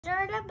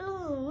Are the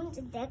balloons,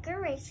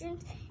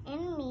 decorations,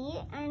 and me,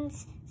 and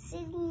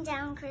sitting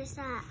down Chris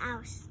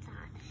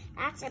outside.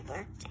 That's a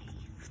birthday.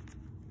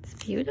 It's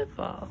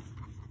beautiful.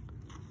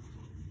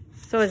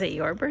 So is it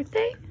your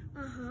birthday?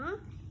 Uh-huh.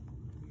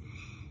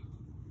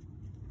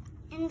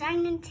 And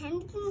I'm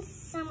intending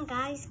some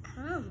guys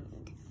come.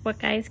 What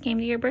guys came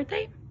to your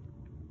birthday?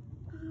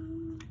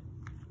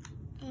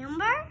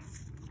 Amber?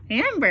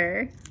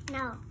 Amber?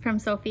 No. From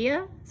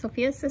Sophia?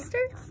 Sophia's sister?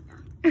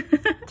 No.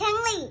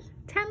 Tenley.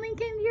 Tenley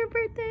came to your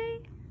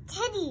birthday?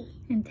 Teddy.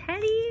 And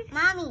Teddy?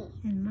 Mommy.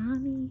 And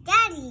Mommy?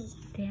 Daddy.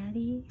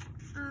 Daddy?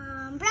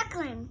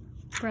 Brooklyn.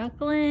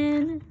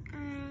 Brooklyn?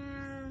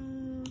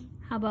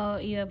 How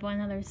about you have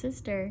one other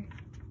sister?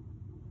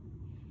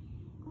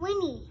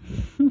 Winnie.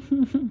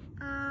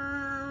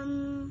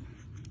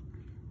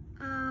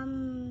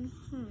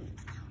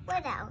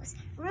 What else?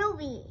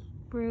 Ruby.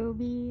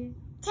 Ruby.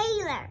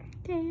 Taylor.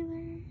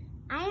 Taylor.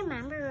 I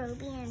remember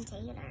Ruby and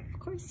Taylor. Of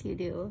course you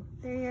do.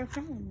 They're your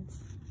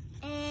friends.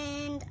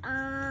 And,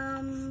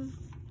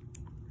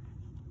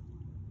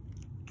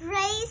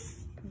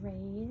 Grace.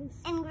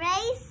 Grace. And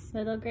Grace.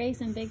 Little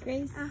Grace and Big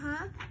Grace?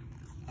 Uh-huh.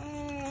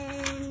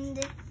 And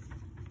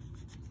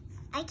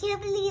I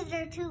can't believe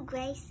there are 2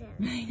 Graces.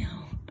 I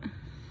know.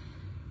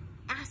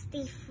 That's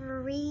the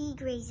 3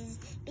 Graces.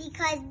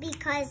 Because,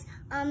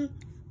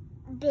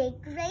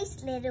 Big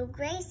Grace, Little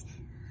Grace,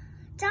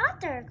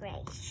 Daughter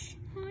Grace.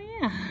 Oh,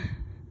 yeah.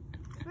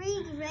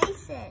 3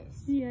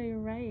 Graces. Yeah, you're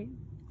right.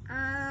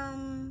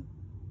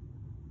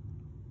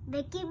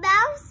 Mickey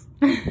Mouse?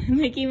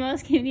 Mickey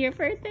Mouse came to your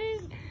birthday?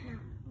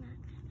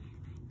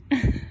 No.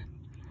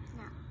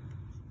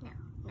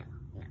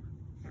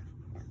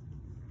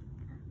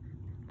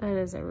 That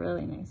is a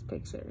really nice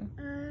picture.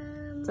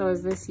 So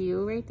is this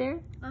you right there?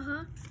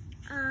 Uh-huh.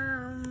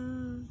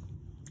 Anna.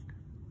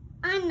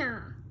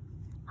 Anna.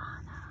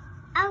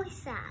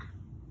 Elsa.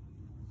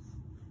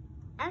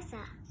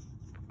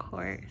 Of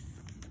course.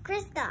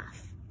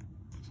 Kristoff.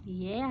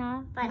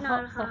 Yeah. But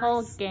not Hans. The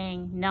whole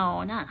gang.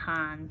 No, not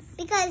Hans.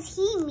 Because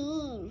he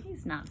mean.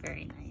 He's not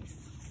very nice.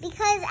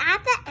 Because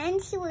at the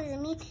end he was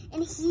mean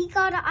and he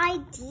got an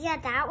idea.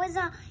 That was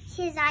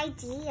his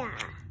idea.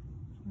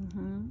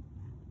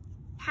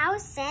 Hal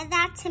said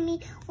that to me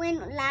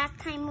when last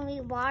time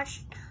we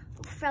watched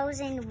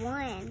Frozen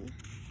 1.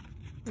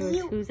 It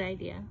was whose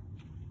idea?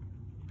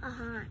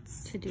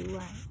 Hans. To do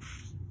what?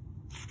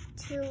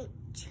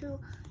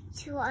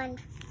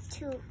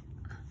 To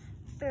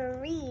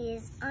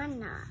freeze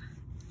Anna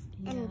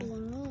and be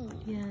mean.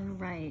 Yeah,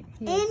 right.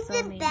 He And was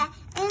so mean.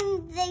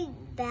 And the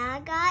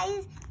bad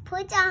guys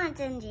put Hans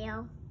in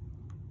jail.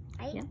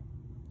 Right? Yeah,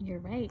 you're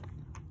right.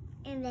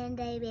 And then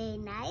they be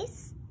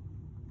nice.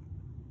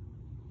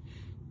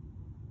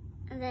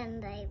 And then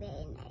they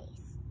be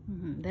nice.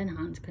 Then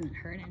Hans couldn't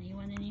hurt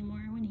anyone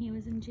anymore when he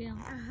was in jail.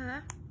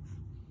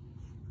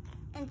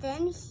 And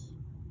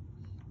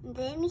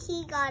then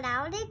he got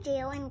out of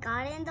jail and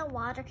got in the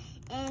water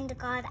and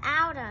got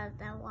out of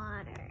the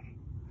water.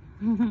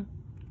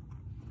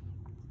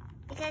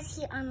 Because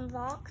he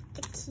unlocked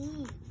the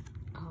key.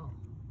 Oh.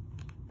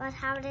 But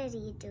how did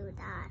he do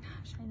that?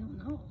 Gosh, I don't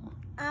know.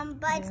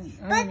 But I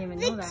didn't even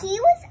know the that. key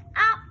was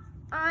out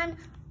on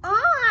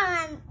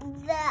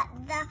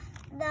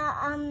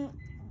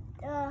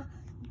the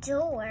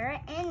door,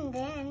 and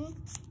then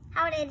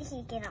how did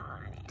he get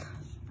on it?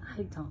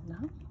 I don't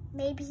know.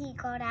 Maybe he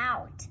got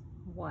out.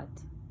 What?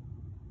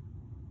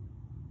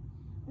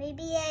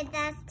 Maybe it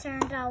just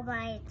turned out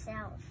by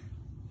itself.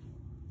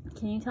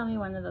 Can you tell me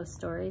one of those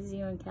stories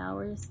you and Cal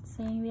were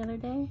saying the other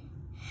day?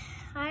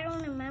 I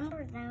don't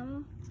remember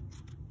them.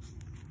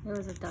 There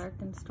was a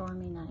dark and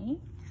stormy night.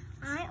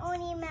 I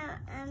only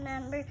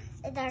remember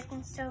the dark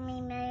and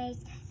stormy night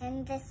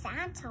and the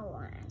Santa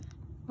one.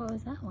 What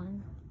was that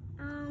one?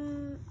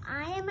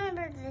 I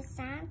remember the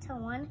Santa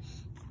one.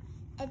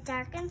 A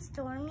dark and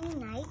stormy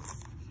night.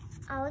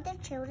 All the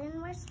children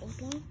were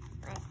sleeping,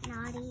 but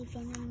not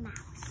even a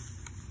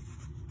mouse.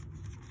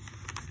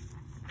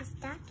 The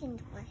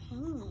stockings were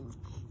hanging.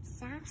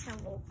 Santa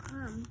will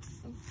come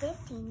in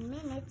 15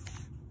 minutes,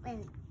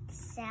 and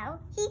so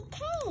he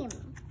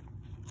came.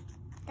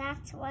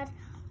 That's what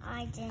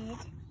I did.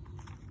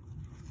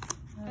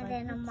 And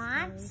then a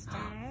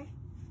monster.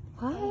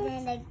 What? And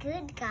then a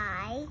good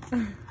guy.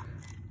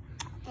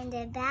 And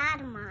a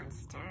bad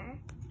monster.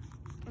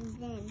 And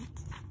then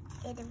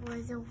it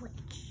was a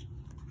witch.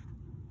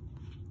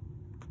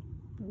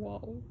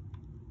 Whoa.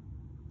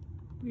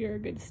 You're a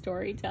good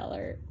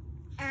storyteller.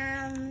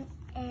 And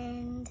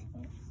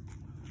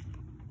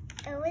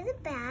it was a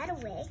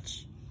bad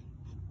witch.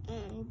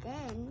 And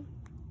then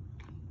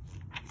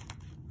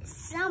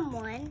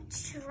someone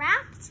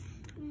trapped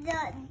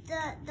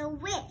the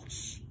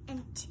witch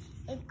and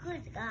a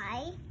good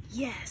guy.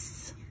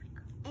 Yes.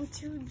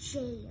 Into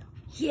jail.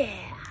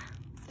 Yeah.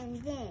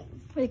 And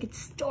then What a good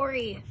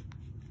story.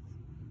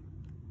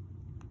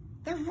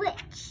 the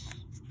witch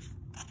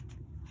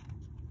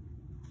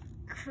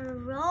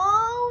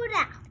crawled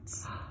out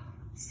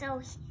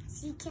so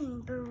she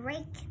can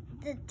break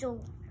the door.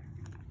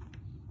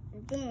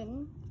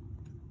 Then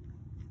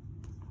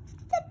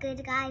the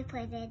good guy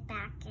put it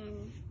back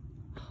in.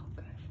 Oh,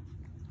 good.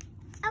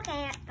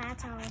 Okay,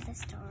 that's all the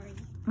story.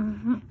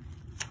 Mm-hmm.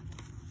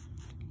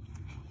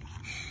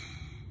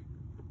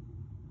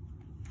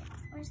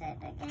 Where's it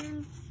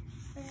again?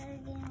 Here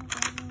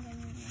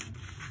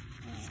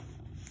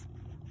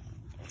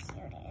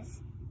it is.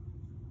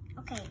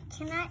 Okay,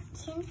 can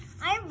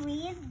I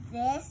read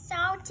this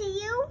out to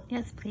you?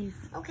 Yes, please.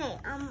 Okay,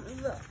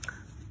 look.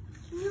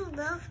 Can you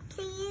look,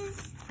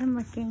 please? I'm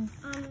looking.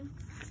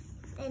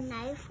 The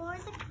night for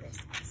the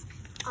Christmas,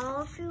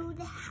 all through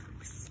the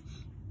house.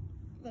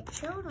 The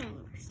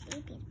children were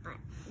sleeping, but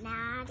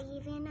not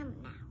even a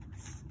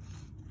mouse.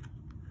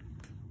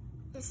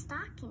 The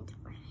stockings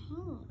were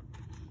hanging.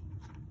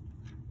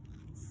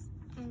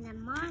 And the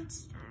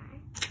monster,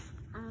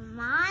 a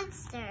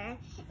monster,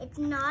 it's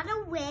not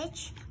a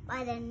witch,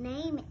 but the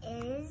name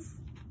is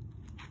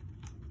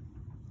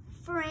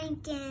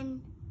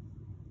Frankenfly.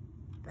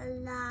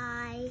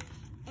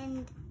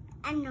 And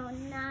no,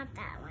 not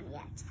that one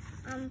yet.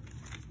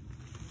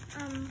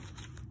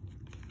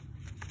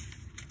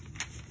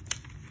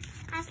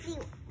 Actually,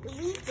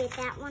 we did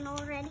that one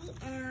already.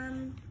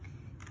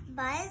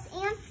 Buzz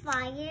and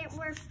Fire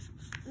were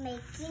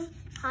making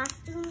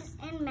costumes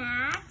and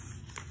masks,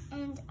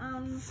 and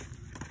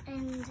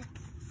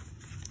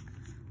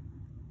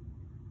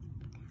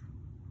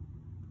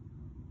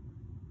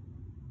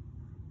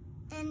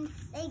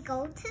they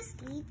go to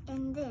sleep,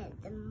 and then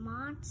the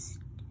monster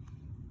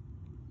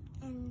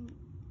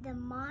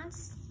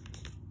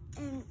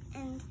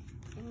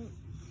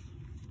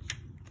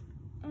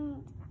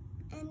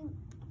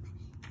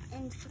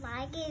and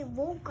Flygate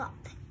woke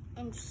up,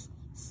 and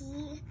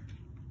he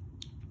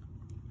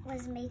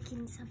was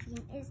making something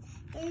is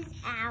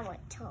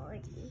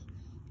auditory,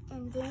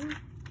 and then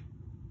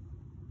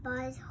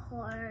Buzz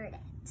heard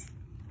it,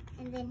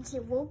 and then he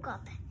woke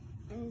up,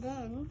 and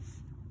then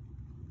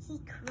he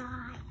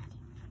cried,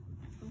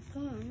 and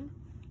then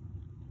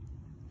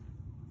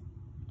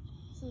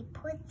he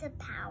put the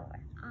power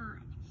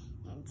on,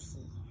 and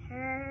he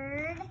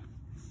heard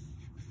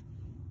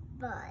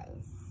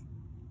Buzz,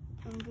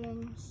 and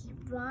then he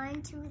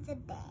ran to the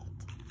bed,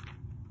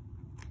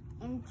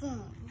 and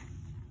then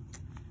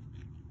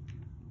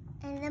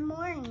in the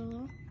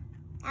morning,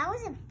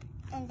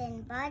 and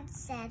then Bud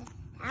said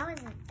that was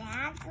a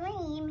bad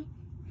dream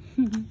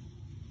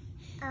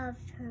of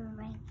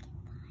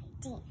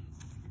Frankenfly.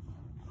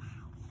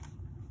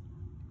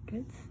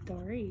 Good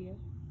story.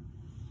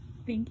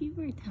 Thank you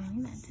for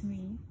telling that to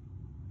me.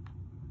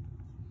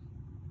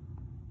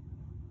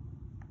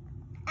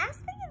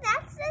 Actually,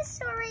 that's the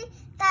story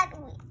that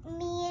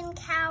me and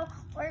Cal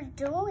were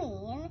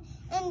doing.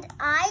 And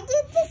I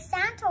did the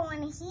Santa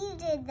one, he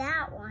did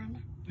that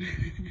one.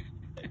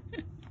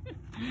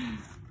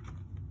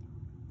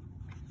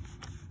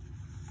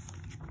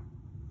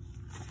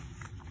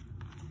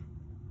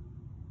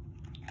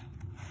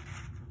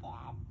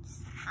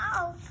 That's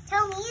how.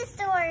 Tell me a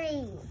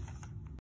story.